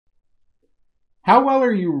How well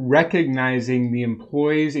are you recognizing the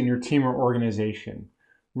employees in your team or organization?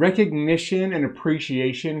 Recognition and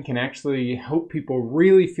appreciation can actually help people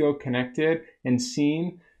really feel connected and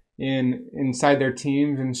seen inside their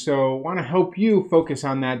teams. And so I want to help you focus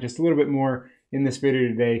on that just a little bit more in this video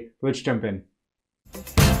today. Let's jump in.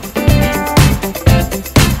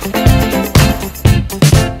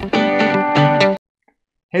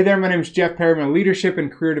 Hey there, my name is Jeff Perry. I'm a leadership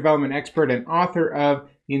and career development expert and author of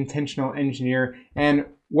The Intentional Engineer. And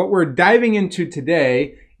what we're diving into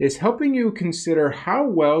today is helping you consider how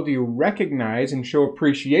well do you recognize and show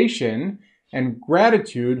appreciation and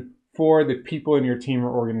gratitude for the people in your team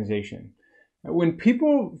or organization. When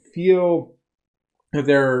people feel that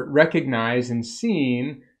they're recognized and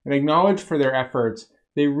seen and acknowledged for their efforts,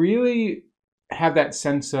 they really have that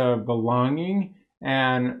sense of belonging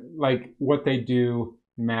and like what they do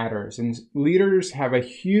matters. And leaders have a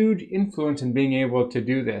huge influence in being able to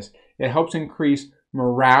do this. It helps increase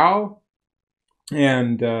morale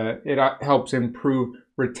and it helps improve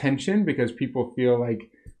retention because people feel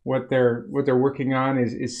like what they're working on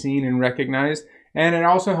is seen and recognized. And it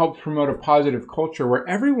also helps promote a positive culture where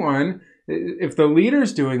everyone, if the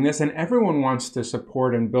leader's doing this, and everyone wants to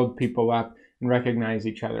support and build people up and recognize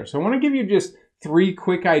each other. So I want to give you just 3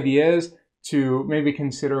 quick ideas to maybe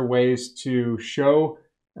consider ways to show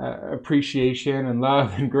appreciation and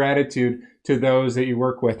love and gratitude to those that you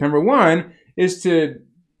work with. Number 1 is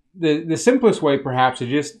the simplest way perhaps is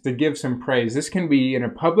just to give some praise. This can be in a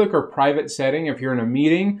public or private setting. If you're in a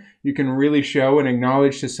meeting, you can really show and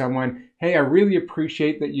acknowledge to someone, hey, I really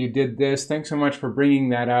appreciate that you did this. Thanks so much for bringing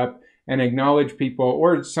that up, and acknowledge people.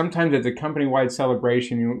 Or sometimes at the company-wide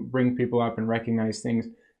celebration, you bring people up and recognize things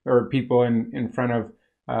or people in front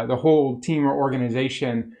of the whole team or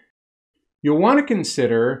organization. You'll want to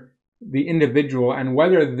consider the individual and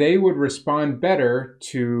whether they would respond better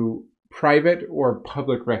to private or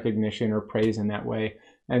public recognition or praise in that way.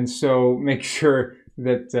 And so make sure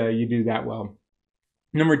that you do that well.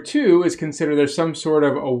 Number 2 is consider there's some sort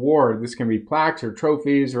of award. This can be plaques or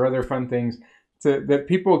trophies or other fun things that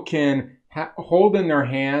people can hold in their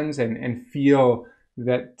hands and feel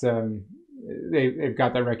that they've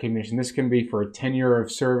got that recognition. This can be for a tenure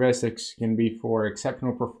of service. It can be for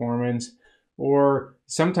exceptional performance. Or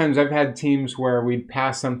sometimes I've had teams where we'd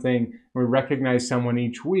pass something, we recognize someone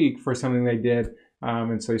each week for something they did,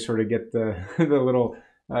 and so they sort of get the little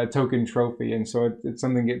token trophy, and so it's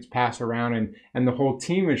something that gets passed around, and the whole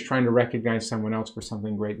team is trying to recognize someone else for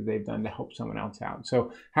something great that they've done to help someone else out.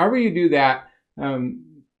 So however you do that,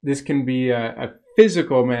 this can be a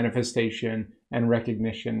physical manifestation and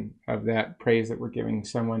recognition of that praise that we're giving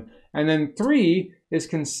someone. And then 3 is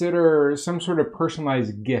consider some sort of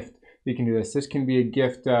personalized gift. You can do this. This can be a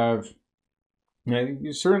gift of,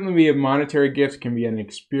 certainly be a monetary gift, it can be an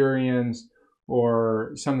experience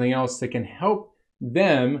or something else that can help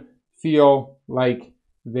them feel like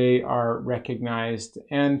they are recognized.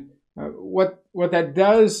 And what that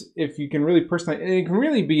does, if you can really personalize, it can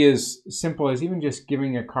really be as simple as even just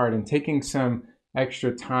giving a card and taking some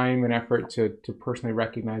extra time and effort to personally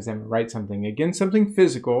recognize them and write something. Again, something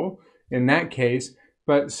physical in that case,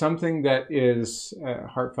 but something that is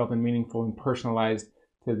heartfelt and meaningful and personalized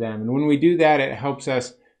to them. And when we do that, it helps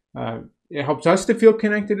us to feel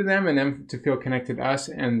connected to them and them to feel connected to us,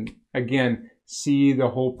 and again, see the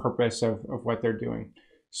whole purpose of what they're doing.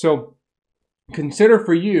 So consider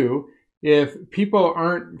for you, if people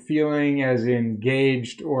aren't feeling as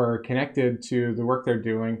engaged or connected to the work they're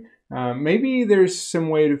doing, maybe there's some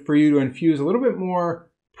way for you to infuse a little bit more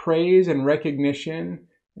praise and recognition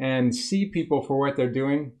and see people for what they're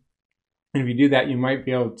doing. And if you do that, you might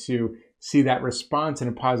be able to see that response in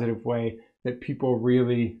a positive way, that people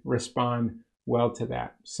really respond well to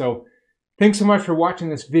that. So thanks so much for watching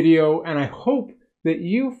this video, and I hope that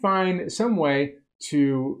you find some way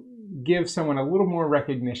to give someone a little more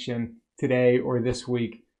recognition today or this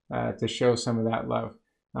week to show some of that love.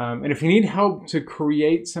 And if you need help to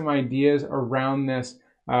create some ideas around this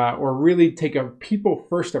or really take a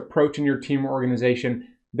people-first approach in your team or organization,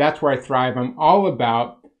 that's where I thrive. I'm all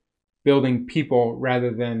about building people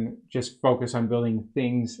rather than just focus on building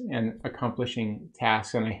things and accomplishing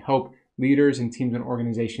tasks. And I help leaders and teams and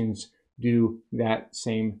organizations do that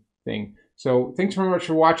same thing. So thanks very much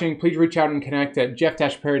for watching. Please reach out and connect at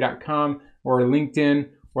jeff-perry.com or LinkedIn,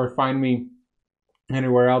 or find me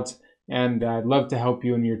anywhere else. And I'd love to help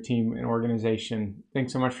you and your team and organization.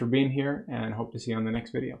 Thanks so much for being here, and hope to see you on the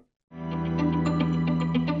next video.